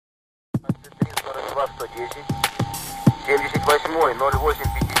110, 78-й 08-56 13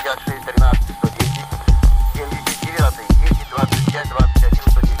 110, 79-й 10 25 21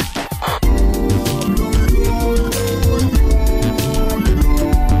 110.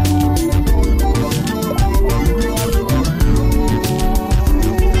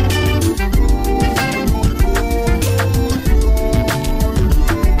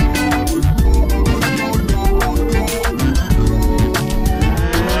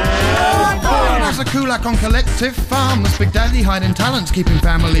 Kulak on collective farmers, Big Daddy hiding talents, keeping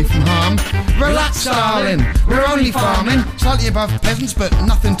family from harm. Relax, darling, we're only farming, slightly above peasants, but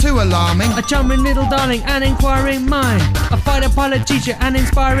nothing too alarming. A charming little darling, an inquiring mind, a fighter pilot teacher, an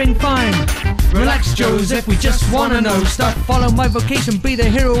inspiring find. Relax, Joseph, we just wanna know stuff. Follow my vocation, be the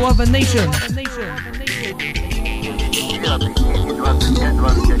hero of a nation.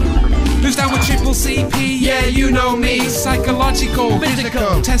 Who's down with triple CP? Yeah, you know me. Psychological,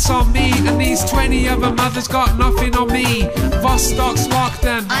 Physical. tests on me, and these 20 other mothers got nothing on me. Vostok's locked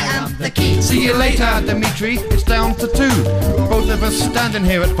them. I am the key. See you later, Dimitri, it's down to 2. Both of us standing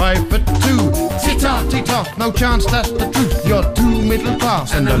here at 5'2". Sit off, no chance, that's the truth. You're too middle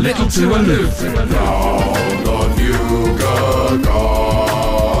class and a little too aloof. Down on you, Gagarin,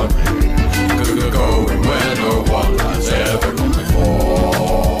 going where no one has ever gone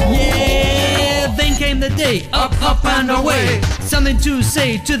before. Yeah, then came the day, up and away. Something to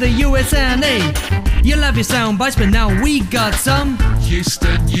say to the USA. You love your sound bites, but now we got some.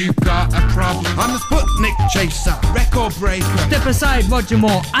 Houston, you got a problem. I'm the Sputnik chaser, Record breaker. Step aside, Roger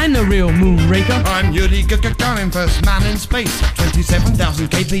Moore, I'm the real moonraker. I'm Yuri Gagarin, first man in space. 27,000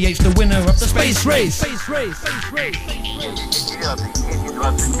 kph, the winner of the space race. Space race. 79-й 10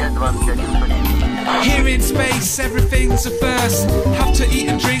 25 21 110. Here in space, everything's a first. Have to eat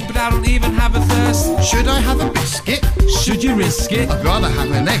and drink, but I don't even have a thirst. Should I have a biscuit? Should you risk it? I'd rather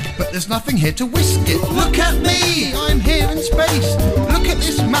have an egg, but there's nothing here to whisk it. Look at me, I'm here in space. Look at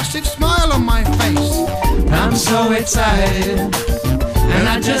this massive smile on my face. I'm so excited, and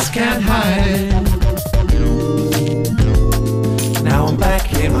I just can't hide it. Now I'm back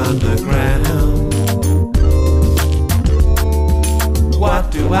here underground.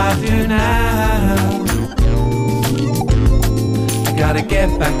 What do I do now? I gotta get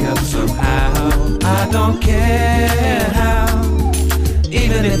back up somehow. I don't care how.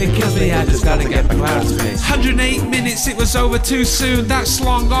 Even if it kills me, I just gotta get back out of space. 108 minutes, it was over too soon. That's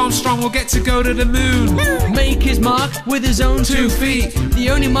long Armstrong will get to go to the moon. Make his mark with his own 2 feet. The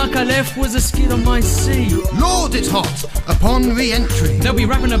only mark I left was a skid on my seat. Lord, it's hot upon re-entry. They'll be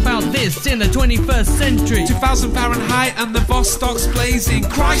rapping about this in the 21st century. 2000 Fahrenheit and the Vostok's blazing.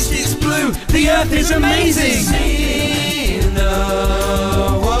 Christ, it's blue. The Earth is amazing. In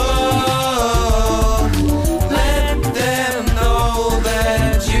the world, let them know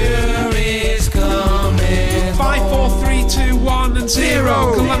that Yuri's coming. 5, 4, 3, 2, 1 and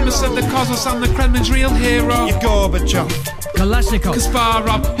 0. Columbus of the cosmos, I'm the Kremlin's real hero. You Gorbachev. Kalashnikov.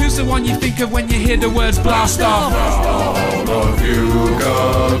 Kasparov, who's the one you think of when you hear the words blast off? Down on you,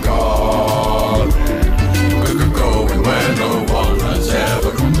 Gagarin,